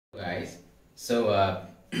Guys,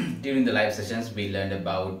 during the live sessions we learned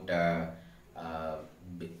about uh,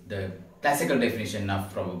 the classical definition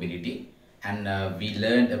of probability, and we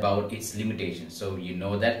learned about its limitations. So you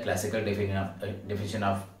know that classical definition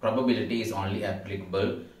of probability is only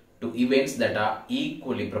applicable to events that are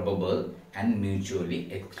equally probable and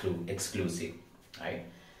mutually exclusive, right?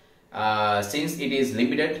 Since it is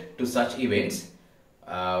limited to such events,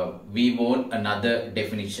 we want another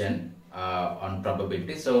definition on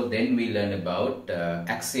probability. So then we learn about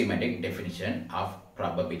axiomatic definition of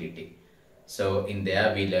probability. So in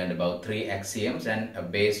there we learned about 3 axioms, and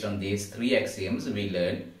based on these 3 axioms we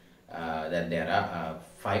learned that there are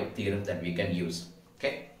 5 theorems that we can use.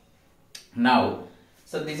 Okay, now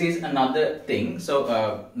so this is another thing.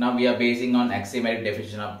 So now we are basing on axiomatic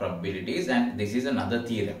definition of probabilities, and this is another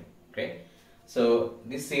theorem. Okay, so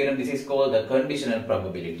this theorem, this is called the conditional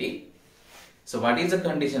probability. So what is a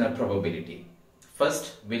conditional probability?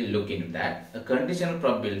 First we'll look into that. A conditional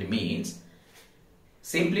probability means,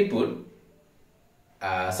 simply put,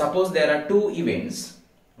 suppose there are 2 events,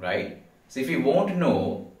 right? So if you want to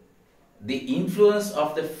know the influence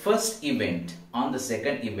of the first event on the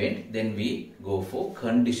second event, then we go for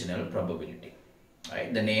conditional probability,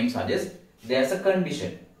 right? The name suggests there's a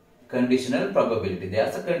condition. Conditional probability,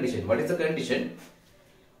 there's a condition. What is the condition?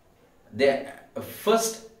 The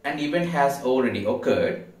first an event has already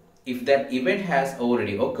occurred. If that event has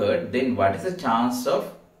already occurred, then what is the chance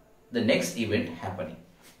of the next event happening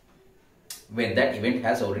when that event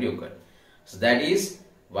has already occurred? So that is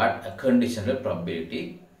what a conditional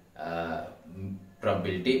probability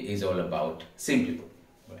is all about, simply put.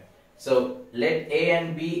 Right. So let A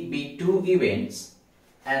and B be 2 events,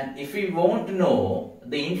 and if we want to know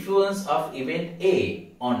the influence of event A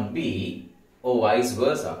on B or vice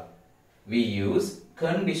versa, we use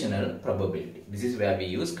conditional probability. This is where we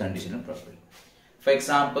use conditional probability. For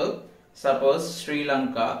example, suppose Sri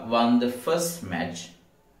Lanka won the first match,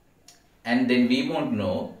 and then we want to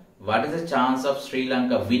know what is the chance of Sri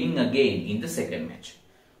Lanka winning again in the second match.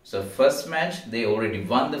 So first match, they already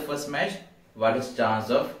won the first match. What is chance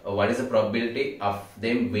of, or what is the probability of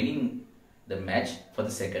them winning the match for the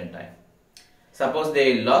second time? Suppose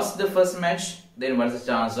they lost the first match, then what is the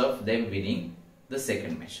chance of them winning the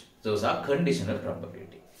second match? Those are conditional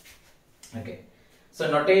probability. Okay.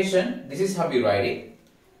 So notation, this is how we write it.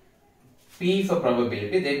 P for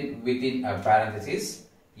probability, then within a parenthesis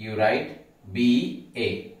you write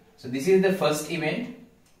BA. So this is the first event.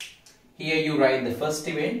 Here you write the first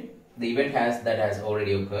event, the event that has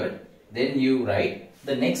already occurred. Then you write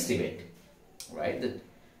the next event, right?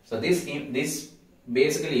 So this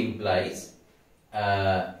basically implies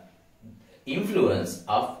influence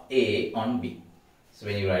of A on B. So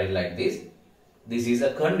when you write it like this, this is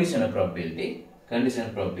a conditional probability. Conditional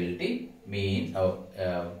probability means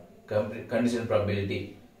conditional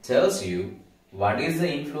probability tells you what is the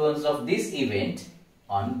influence of this event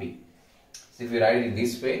on B. So if you write it in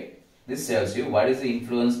this way, this tells you what is the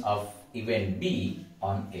influence of event B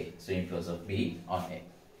on A. So influence of B on A.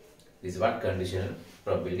 This is what conditional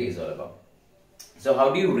probability is all about. So how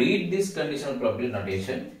do you read this conditional probability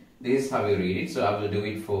notation? This is how you read it. So I will do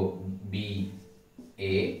it for B.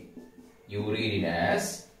 A, you read it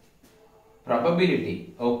as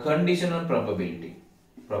probability or conditional probability.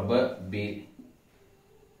 Probability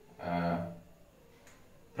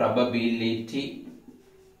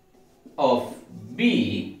of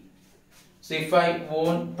B. So if I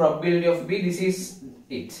want probability of B, this is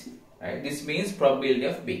it, right? This means probability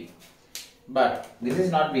of B. But this is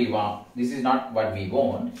not we want. This is not what we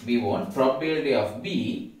want. We want probability of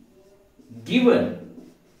B given,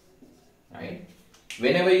 right?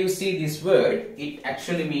 Whenever you see this word, it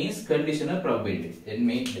actually means conditional probability. That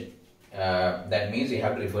means you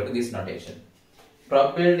have to refer to this notation.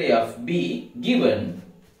 Probability of B given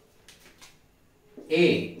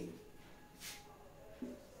A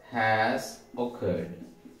has occurred.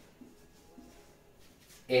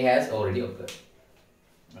 A has already occurred.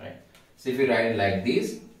 Right. So if you write it like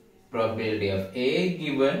this, probability of A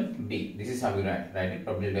given B. This is how we write it.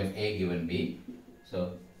 Probability of A given B.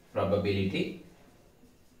 So probability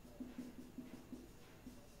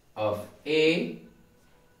of A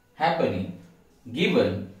happening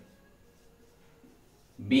given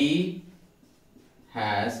B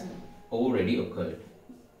has already occurred.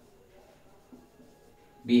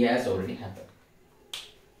 B has already happened.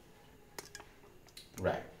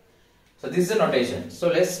 Right. So this is the notation. So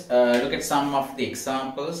let's look at some of the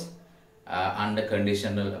examples under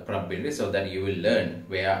conditional probability, so that you will learn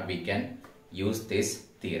where we can use this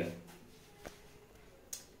theorem.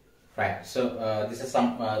 Right, so this is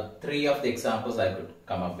some 3 of the examples I could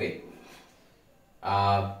come up with.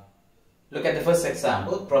 Look at the first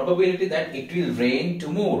example. Probability that it will rain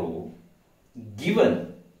tomorrow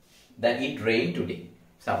given that it rained today.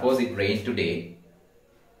 Suppose it rained today,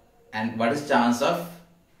 and what is chance of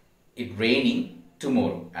it raining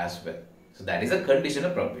tomorrow as well? So that is a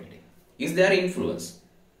conditional probability. Is there influence?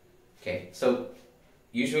 Okay, so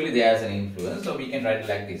usually there is an influence, so we can write it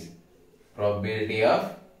like this. Probability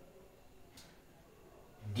of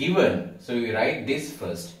given, so we write this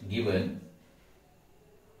first, given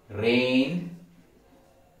rain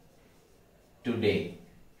today.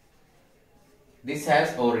 This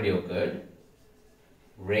has already occurred.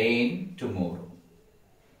 Rain tomorrow.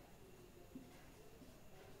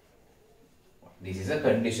 This is a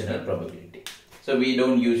conditional probability. So we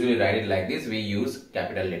don't usually write it like this. We use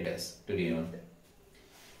capital letters to denote them.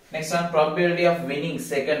 Next one, probability of winning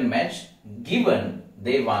second match given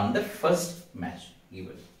they won the first match.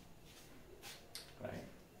 Given. Right.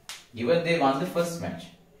 Given they won the first match.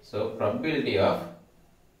 So probability of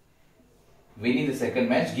winning the second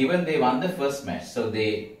match given they won the first match. So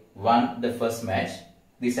they won the first match.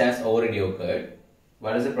 This has already occurred.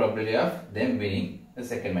 What is the probability of them winning the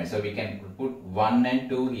second match? So we can put 1 and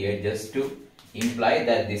 2 here just to imply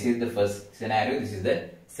that this is the first scenario, this is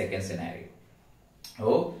the second scenario.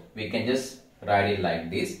 So we can just write it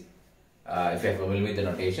like this. If you are familiar with the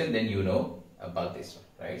notation, then you know about this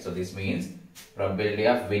one, right? So this means probability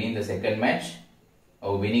of winning the second match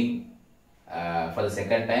or winning for the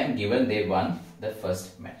second time given they won the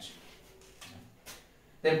first match.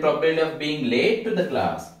 Then probability of being late to the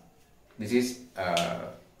class. This is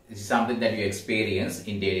something that you experience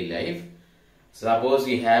in daily life. Suppose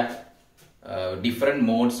you have different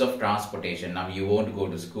modes of transportation. Now you won't go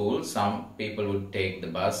to school. Some people would take the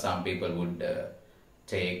bus. Some people would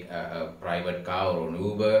take a private car or an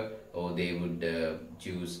Uber, or they would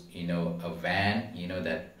choose, a van.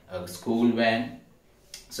 That a school van.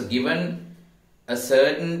 So given a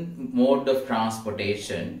certain mode of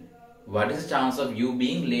transportation, what is the chance of you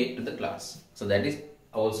being late to the class? So that is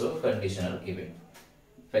also a conditional event.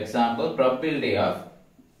 For example, probability of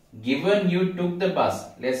given you took the bus,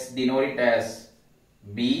 let's denote it as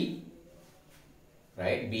B,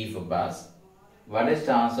 right? B for bus. What is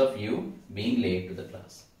chance of you being late to the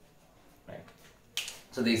class, right?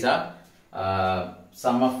 So these are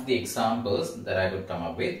some of the examples that I could come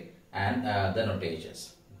up with and the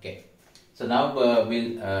notations. Okay. So now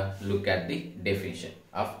we'll look at the definition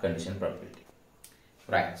of conditional probability.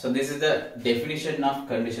 Right. So this is the definition of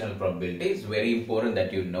conditional probability. It's very important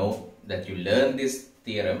that you know, that you learn this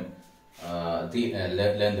theorem,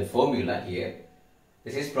 learn the formula here.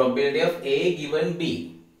 This is probability of A given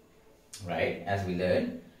B, right? As we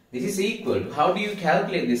learned, this is equal to, how do you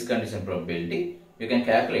calculate this conditional probability? You can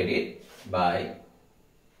calculate it by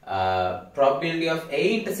probability of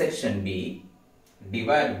A intersection B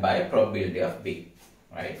divided by probability of B,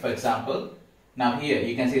 right? For example, now here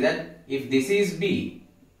you can see that if this is B,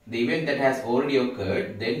 the event that has already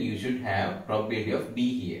occurred, then you should have probability of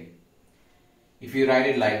B here. If you write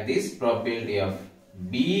it like this, probability of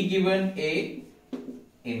B given A,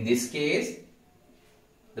 in this case,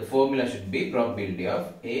 the formula should be probability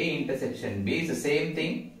of A intersection B is the same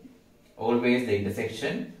thing, always the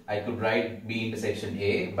intersection. I could write B intersection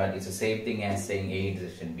A, but it's the same thing as saying A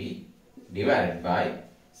intersection B, divided by,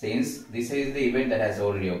 since this is the event that has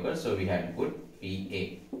already occurred, so we have to put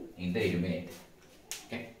PA in the denominator.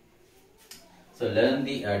 Okay. So learn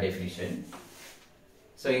the definition.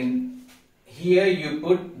 So in here you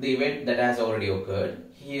put the event that has already occurred.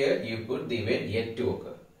 Here you put the event yet to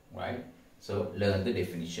occur. Right. So learn the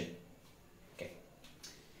definition. Okay.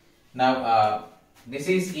 Now this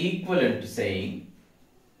is equivalent to saying.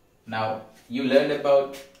 Now you learned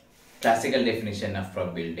about classical definition of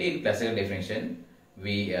probability. In classical definition,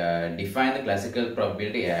 we define the classical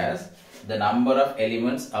probability as the number of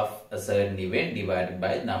elements of a certain event divided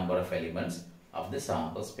by the number of elements of the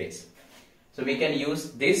sample space. So we can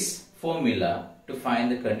use this formula to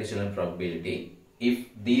find the conditional probability if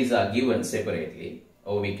these are given separately,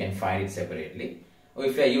 or we can find it separately, or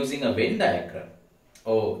if we are using a Venn diagram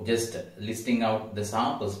or just listing out the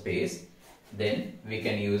sample space, then we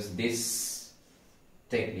can use this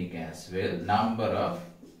technique as well. Number of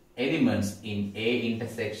elements in A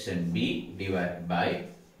intersection B divided by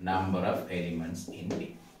number of elements in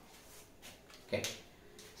B. Okay.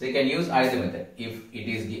 So you can use either method. If it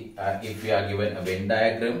is if we are given a Venn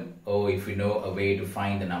diagram, or if we know a way to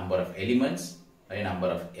find the number of elements, a number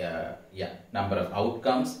of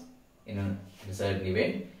outcomes in a certain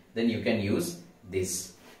event, then you can use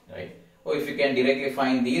this, right? Or if you can directly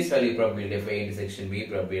find these value, probability of A intersection B,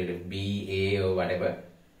 probability of B, A, or whatever,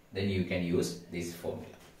 then you can use this formula.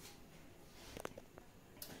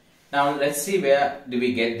 Now let's see where do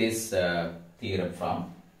we get this theorem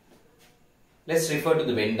from. Let's refer to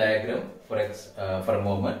the Venn diagram for a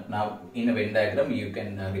moment. Now in a Venn diagram you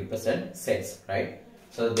can represent sets, right?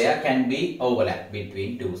 So there can be overlap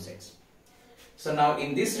between two sets. So now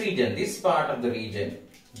in this region, this part of the region,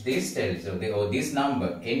 this tells you, or this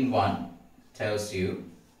number n1 tells you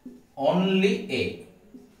only A,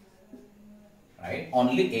 right?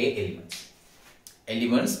 Only A elements.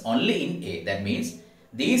 Elements only in A. That means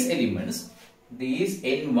these elements, these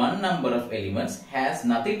n1 number of elements has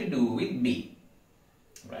nothing to do with B,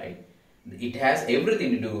 right? It has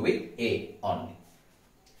everything to do with A only.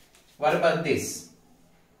 What about this?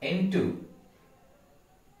 N2,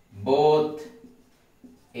 both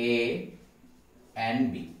A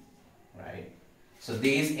and B, right? So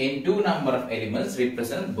these N2 number of elements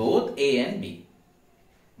represent both A and B,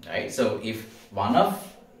 right? So if one of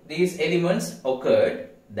these elements occurred,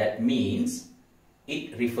 that means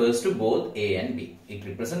it refers to both A and B. It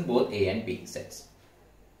represents both A and B sets.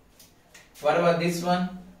 What about this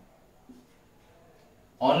one?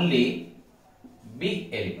 Only B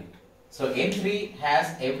element. So N3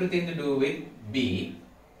 has everything to do with B,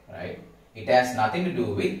 right? It has nothing to do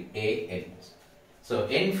with A elements. So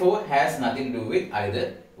N4 has nothing to do with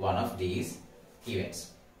either one of these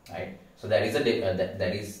events, right? So that is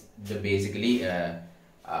the basically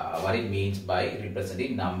what it means by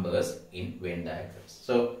representing numbers in Venn diagrams.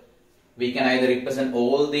 So we can either represent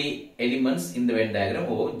all the elements in the Venn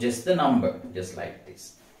diagram or just the number, just like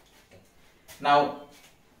this. Now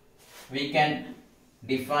we can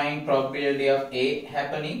define probability of A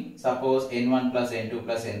happening. Suppose n1 plus n2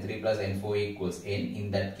 plus n3 plus n4 equals n. In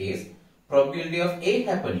that case, probability of A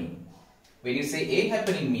happening. When you say A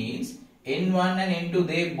happening means n1 and n2,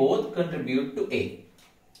 they both contribute to A,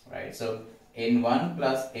 right? So n1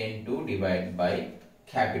 plus n2 divided by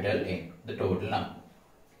capital N, the total number.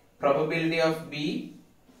 Probability of B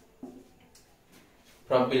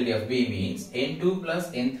means n2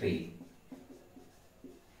 plus n3,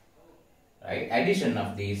 right? Addition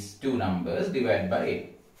of these two numbers divided by A,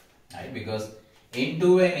 right? Because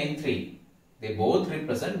n2 and n3, they both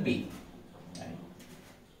represent B, right?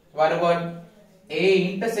 What about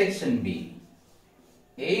A intersection B?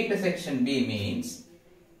 A intersection B means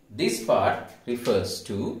this part refers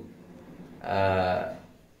to the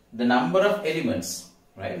number of elements,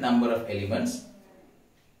 right? Number of elements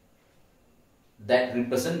that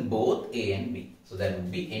represent both A and B. So that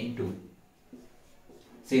would be N2.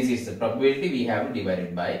 Since it's the probability, we have to divide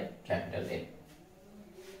it by capital N.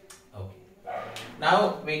 Okay.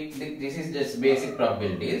 Now this is just basic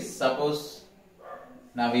probabilities. Suppose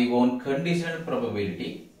now we want conditional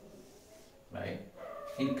probability, right?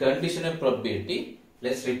 In conditional probability,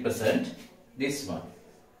 let's represent this one.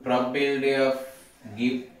 Probability of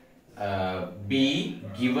B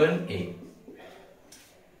given A.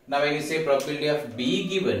 Now when you say probability of B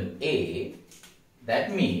given A,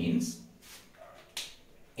 that means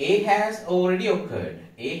A has already occurred.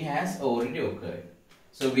 A has already occurred.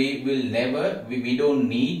 So we will never, we don't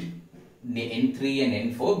need the N3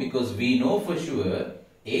 and N4 because we know for sure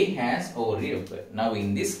A has already occurred. Now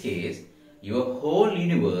in this case, your whole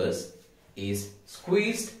universe is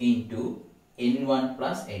squeezed into N1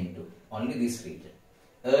 plus N2, only this region.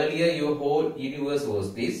 Earlier your whole universe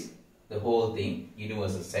was this, the whole thing,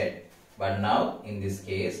 universal set. But now in this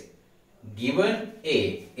case, given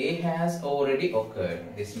A has already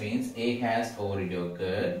occurred. This means A has already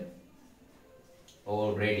occurred,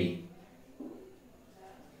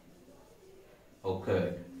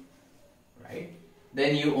 right?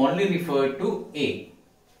 Then you only refer to A.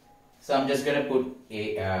 So I'm just going to put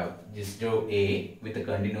A, just draw A with a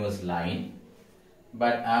continuous line,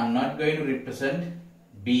 but I'm not going to represent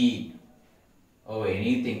B or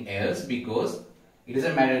anything else because it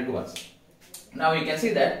doesn't matter to us. Now you can see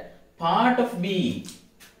that part of B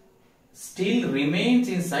still remains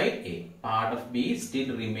inside A. Part of B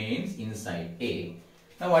still remains inside A.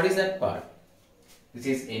 Now what is that part? This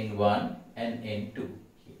is N1 and N2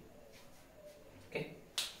 here. Okay,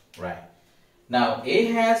 right. Now A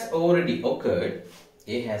has already occurred.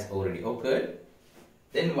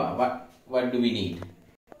 Then what do we need?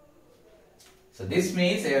 So this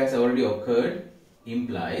means A has already occurred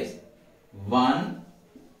implies one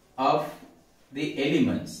of the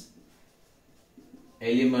elements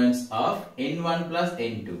of N1 plus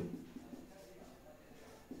N2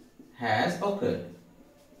 has occurred.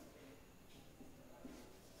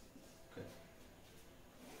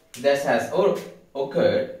 This has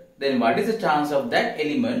occurred. Then what is the chance of that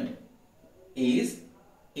element is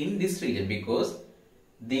in this region, because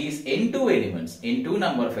these N2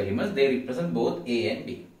 number of elements, they represent both A and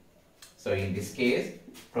B. So in this case,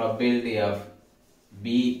 probability of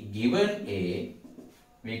B given A,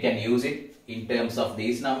 we can use it in terms of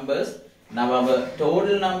these numbers. Now our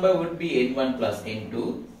total number would be N1 plus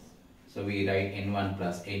N2. So we write N1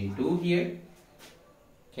 plus N2 here.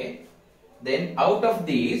 Okay. Then out of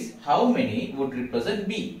these, how many would represent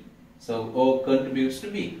B? So O contributes to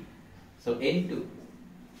B. So N2.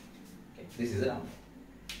 Okay. This is a number.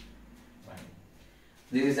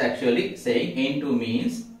 This is actually saying N2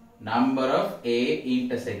 means number of A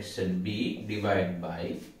intersection B divided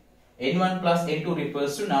by N1 plus N2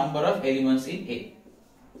 refers to number of elements in A.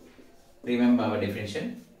 Remember our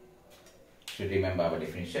definition. Should remember our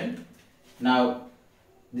definition. Now,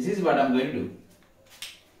 this is what I am going to do.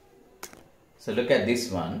 So look at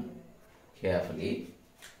this one carefully.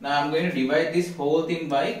 Now I am going to divide this whole thing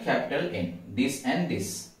by capital N. This and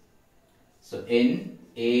this. So N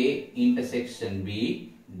A intersection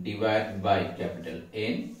B divided by capital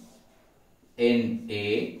N. N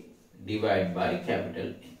A divided by capital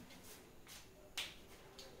N.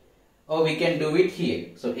 Or we can do it here.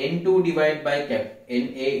 So N2 divided by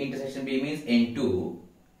NA intersection B means N2.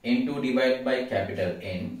 N2 divided by capital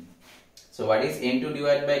N. So what is N2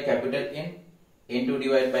 divided by capital N? N2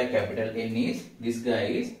 divided by capital N is, this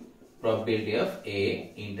guy is probability of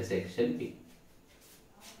A intersection B.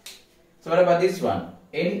 So what about this one?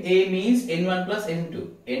 NA means N1 plus N2.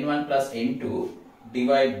 N1 plus N2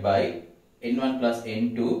 divided by N1 plus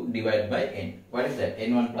N2 divided by N. What is that?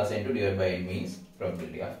 N1 plus N2 divided by N means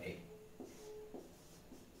probability of A.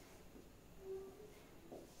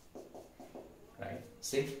 Right?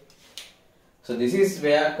 See? So this is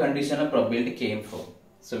where conditional probability came from.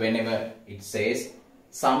 So whenever it says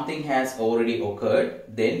something has already occurred,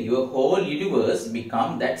 then your whole universe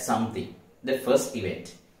become that something, the first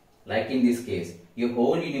event. Like in this case, your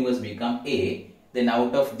whole universe become A, then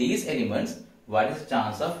out of these elements, what is the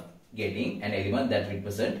chance of getting an element that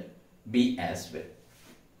represent B as well?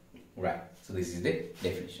 Right. So this is the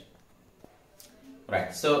definition.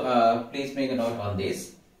 Right. So please make a note on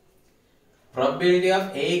this. Probability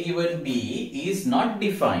of A given B is not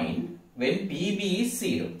defined when PB is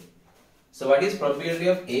 0. So what is probability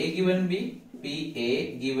of A given B?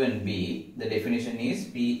 PA given B, the definition is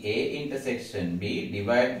PA intersection B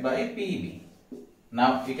divided by PB.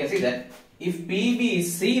 Now you can see that if PB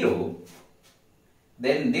is 0,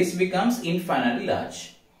 then this becomes infinitely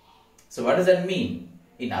large. So what does that mean?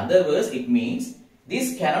 In other words, it means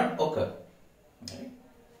this cannot occur. Okay?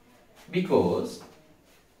 Because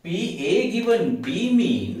PA given B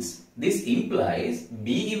means this implies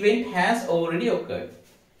B event has already occurred.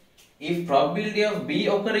 If probability of B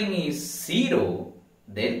occurring is 0,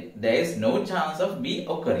 then there is no chance of B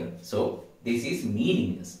occurring. So this is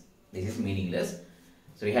meaningless. This is meaningless.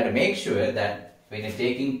 So we have to make sure that when you're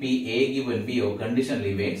taking PA given B or conditional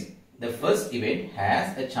events, the first event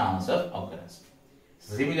has a chance of occurrence.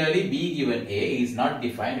 Similarly, B given A is not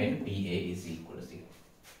defined when PA is equal to 0.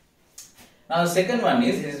 Now the second one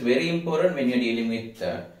is very important when you're dealing with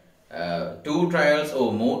 2 trials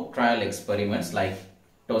or more trial experiments, like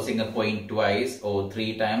tossing a coin twice or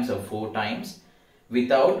 3 times or 4 times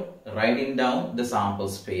without writing down the sample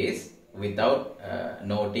space, without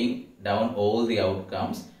noting down all the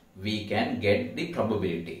outcomes. We can get the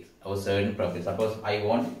probabilities or certain probability. Suppose I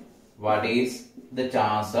want what is the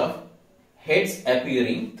chance of heads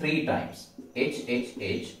appearing 3 times,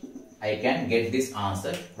 H. I can get this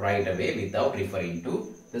answer right away without referring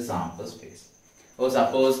to the sample space. Or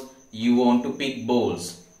suppose you want to pick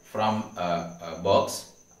balls from a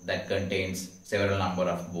box that contains several number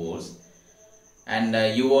of balls, and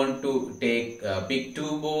you want to pick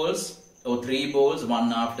 2 balls or 3 balls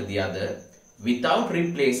one after the other without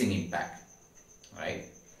replacing it back, right?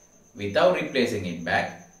 Without replacing it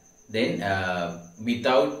back, then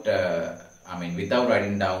without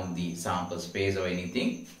writing down the sample space or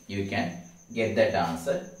anything, you can get that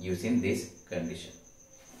answer using this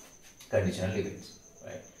conditional events,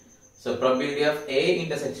 right? So probability of A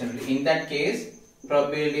intersection, in that case,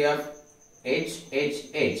 probability of H,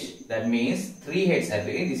 that means 3 heads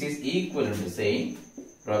appearing. This is equal to saying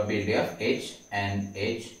probability of H and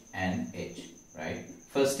H and H, right?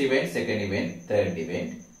 First event, second event, third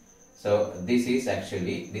event. So this is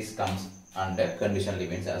actually, this comes under conditional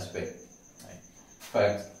events as well, right?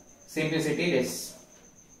 For simplicity, let's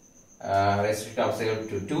restrict ourselves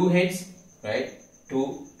to 2 heads, right?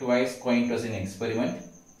 Twice coin tossing experiment.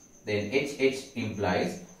 Then H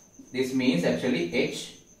implies, this means actually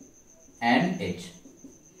H and H.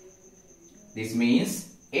 This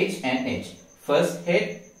means H and H. First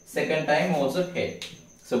head, second time also head.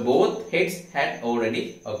 So both heads had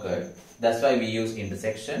already occurred. That's why we use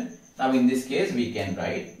intersection. Now in this case we can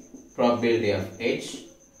write probability of H,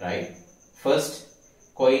 right? First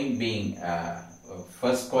coin being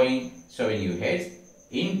first coin showing you heads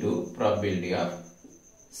into probability of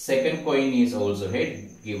second coin is also head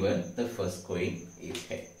given the first coin is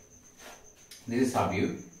head. This is how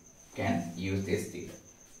you can use this theorem.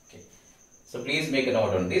 Okay. So please make a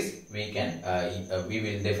note on this. We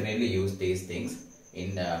will definitely use these things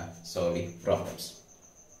in solving problems.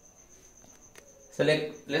 So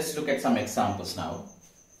let's look at some examples now.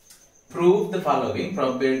 Prove the following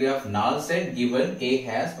probability of null set given A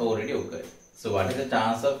has already occurred. So what is the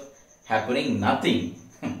chance of happening nothing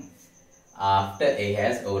after A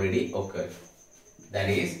has already occurred? That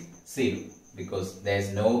is 0, because there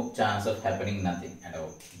is no chance of happening nothing at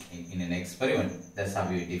all in an experiment. That's how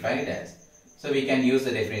we define it as. So we can use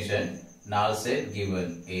the definition null set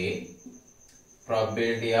given A,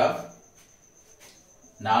 probability of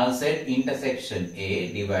null set intersection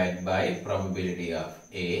A divided by probability of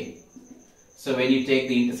A. So when you take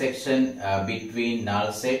the intersection between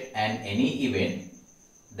null set and any event,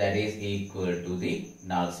 that is equal to the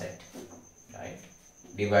null set, right?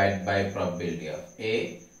 Divided by probability of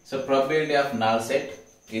A. So probability of null set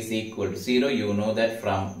is equal to 0. You know that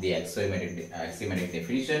from the axiomatic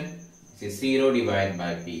definition. It is 0 divided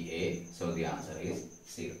by PA. So the answer is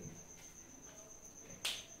 0.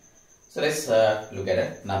 So let's look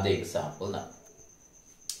at another example now.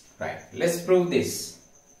 Right. Let's prove this.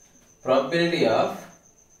 Probability of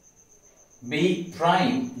B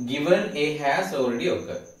prime given A has already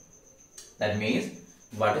occurred. That means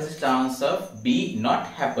what is the chance of B not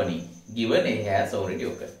happening given A has already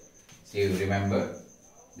occurred? So you remember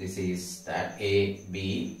this is that A,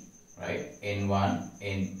 B, right? N1,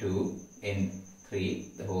 N2,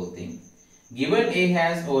 N3, the whole thing. Given A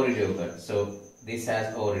has already occurred. So this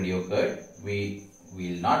has already occurred. We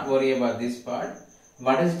will not worry about this part.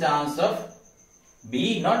 What is the chance of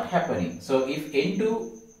B not happening? So if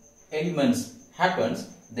N2 elements happens,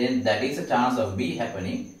 then that is a chance of B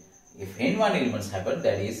happening. If N1 elements happen,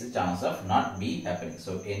 that is a chance of not B happening.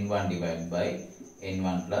 So N1 divided by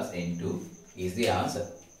N1 plus N2 is the answer.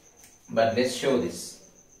 But let's show this.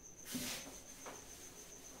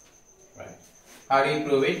 Right. How do you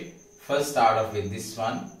prove it? First start off with this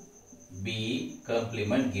one. B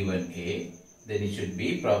complement given A. Then it should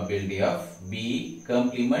be probability of B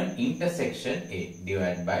complement intersection A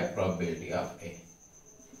divided by probability of A.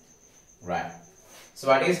 Right. So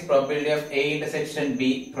what is probability of A intersection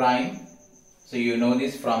B prime? So you know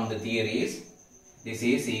this from the theories. This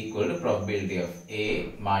is equal to probability of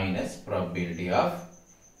A minus probability of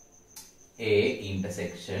A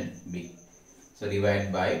intersection B. So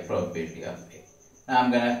divided by probability of A. Now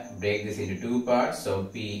I'm gonna break this into two parts. So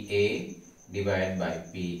PA divided by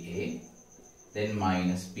PA. Then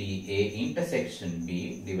minus PA intersection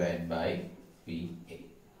B divided by PA.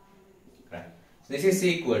 Right. So this is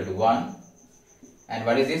equal to 1. And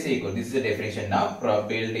what is this equal? This is the definition now.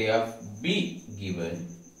 Probability of B given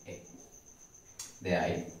A. There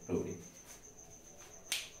I proved it.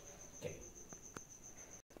 Okay.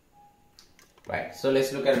 Right. So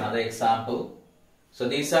let's look at another example. So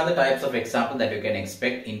these are the types of example that you can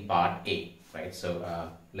expect in part A. Right. So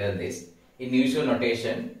learn this. In usual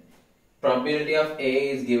notation, probability of A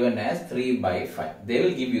is given as 3 by 5. They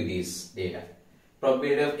will give you this data.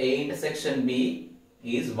 Probability of A intersection B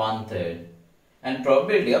is 1/3. And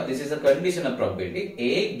probability of, this is a conditional probability,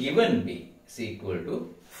 A given B is equal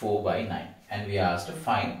to 4 by 9. And we are asked to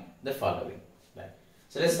find the following. Right.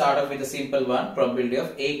 So let's start off with a simple one. Probability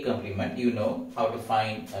of A complement. You know how to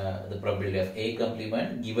find the probability of A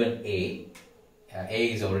complement given A.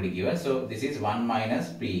 A is already given. So this is 1 minus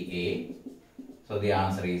PA. So the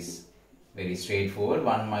answer is very straightforward.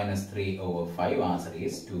 1 minus 3 over 5. Answer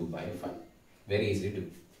is 2 by 5. Very easy to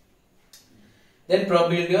do. Then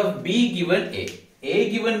probability of B given A. A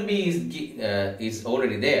given B is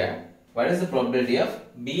already there. What is the probability of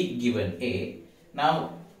B given A?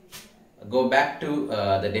 Now go back to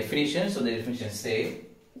the definition. So the definition say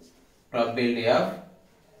probability of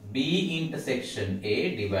B intersection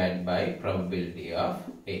A divided by probability of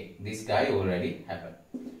A. This guy already happened.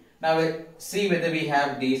 Now let's see whether we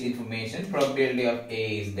have this information. Probability of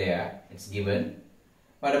A is there. It's given.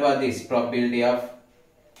 What about this? Probability of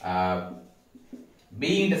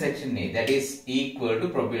B intersection A, that is equal to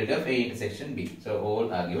probability of A intersection B. So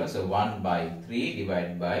all are given. So 1 by 3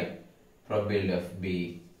 divided by probability of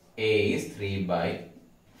B A is 3 by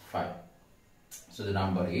 5. So the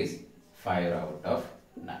number is 5 out of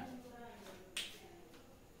 9.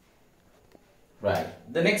 Right.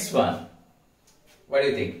 The next one. What do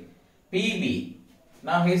you think? PB.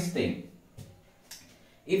 Now here's the thing.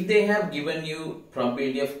 If they have given you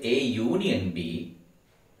probability of A union B,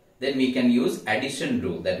 then we can use addition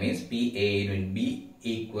rule. That means PA union B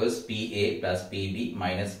equals PA plus PB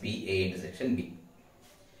minus PA intersection B.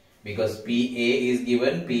 Because PA is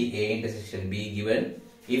given, PA intersection B given.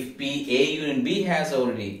 If PA union B has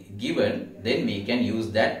already given, then we can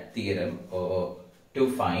use that theorem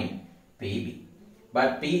to find PB.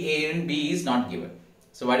 But PA union B is not given.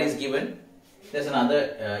 So what is given? There's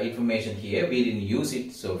another information here. We didn't use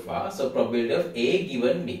it so far. So probability of A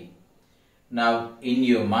given B. Now in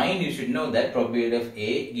your mind you should know that probability of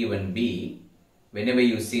A given B, whenever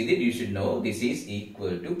you see that, you should know this is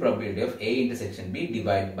equal to probability of A intersection B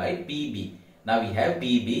divided by PB. Now we have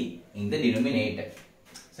PB in the denominator.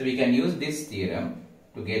 So we can use this theorem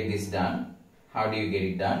to get this done. How do you get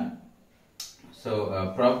it done?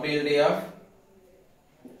 So probability of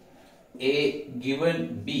A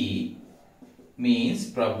given B means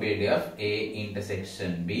probability of A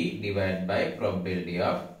intersection B divided by probability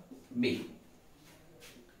of B.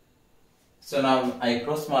 So now I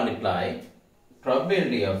cross multiply.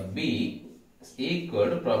 Probability of B is equal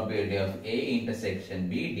to probability of A intersection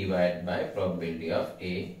B divided by probability of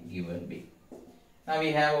A given B. Now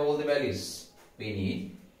we have all the values we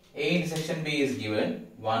need. A intersection B is given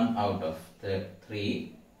 1 out of the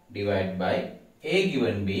 3 divided by A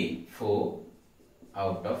given B 4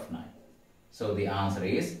 out of 9. So the answer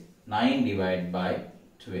is 9 divided by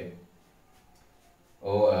 12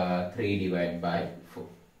 or 3 divided by 4.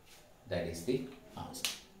 That is the answer.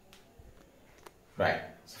 Right.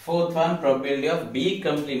 So fourth one, probability of B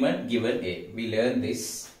complement given A. We learned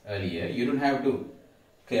this earlier. You don't have to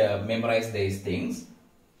memorize these things.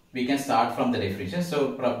 We can start from the definition.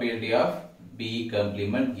 So probability of B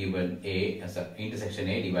complement given A as intersection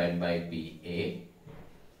A divided by BA.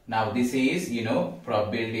 Now this is,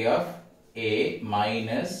 probability of A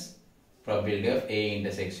minus probability of A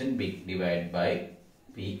intersection B divided by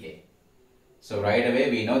BA. So right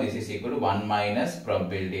away we know this is equal to 1 minus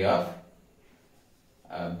probability of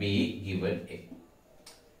B given A.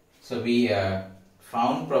 So we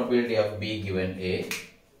found probability of B given A,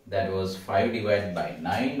 that was 5 divided by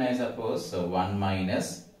 9, I suppose. So 1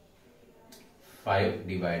 minus 5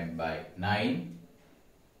 divided by 9.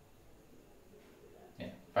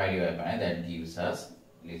 5 divided by 9, that gives us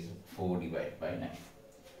 4 divided by 9.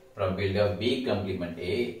 Probability of B complement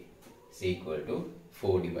A is equal to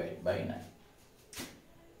 4 divided by 9.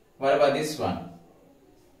 What about this one?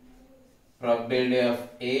 Probability of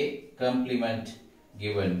A complement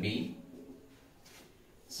given B.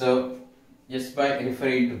 So just by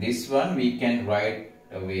referring to this one, we can write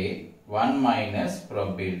away 1 minus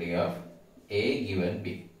probability of A given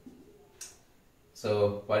B.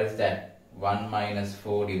 So what is that? 1 minus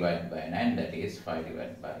 4 divided by 9, that is 5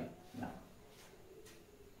 divided by 9.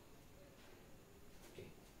 Okay.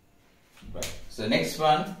 Right. So next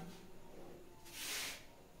one.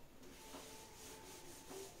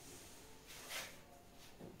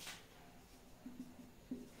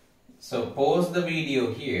 So pause the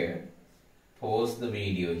video here. Pause the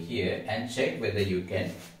video here and check whether you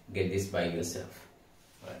can get this by yourself.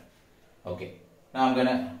 Right. Okay. Now I'm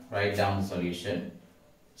gonna write down the solution.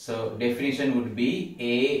 So definition would be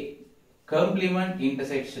A complement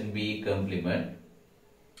intersection B complement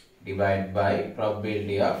divided by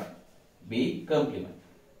probability of B complement.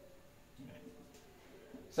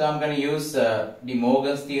 So I'm going to use De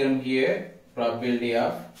Morgan's theorem here. Probability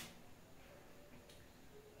of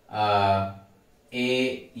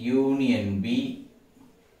A union B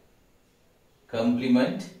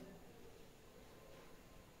complement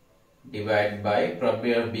divided by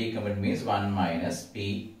probability of B complement means 1 minus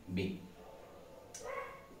PB.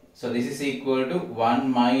 So this is equal to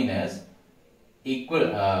 1 minus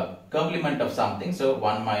complement of something. So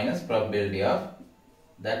 1 minus probability of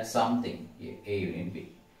that something here, A union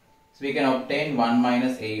B. So we can obtain 1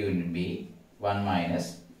 minus A union B, 1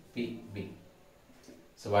 minus PB.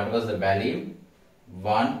 So what was the value?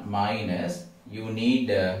 1 minus, you need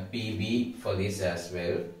PB for this as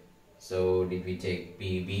well. So did we take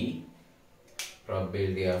PB?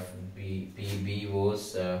 Probability of PB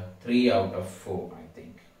was 3 out of 4, I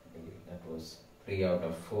think. That was 3 out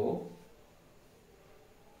of 4.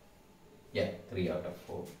 Yeah, 3 out of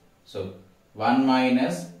 4. So 1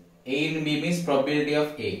 minus A union B means probability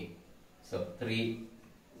of A. So 3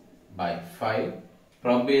 by 5.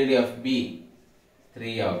 Probability of B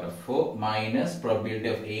 3 out of 4 minus probability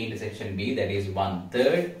of A intersection B, that is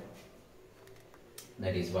 1/3.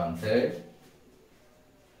 That is 1/3.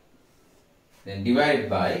 Then divided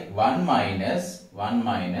by 1 minus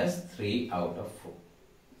 3 out of 4.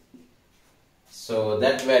 So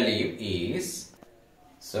that value is,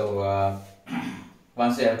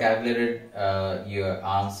 once you have calculated your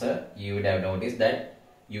answer, you would have noticed that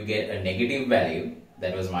you get a negative value.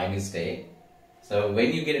 That was my mistake. So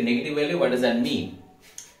when you get a negative value, what does that mean?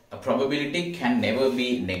 A probability can never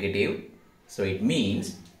be negative. So it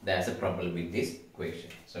means there's a problem with this equation.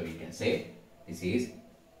 So we can say this is,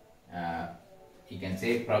 you can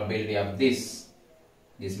say probability of this.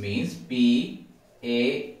 This means P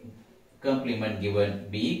A complement given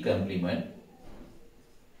B complement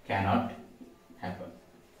cannot happen.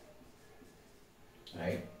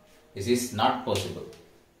 Right? This is not possible.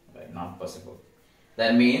 Right? Not possible.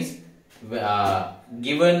 That means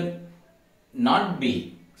given not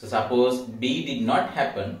B. So suppose B did not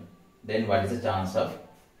happen, then what is the chance of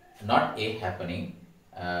not A happening?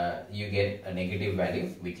 You get a negative value,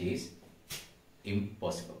 which is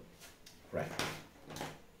impossible. Right.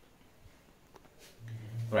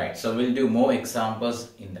 Right. So we'll do more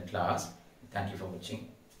examples in the class. Thank you for watching.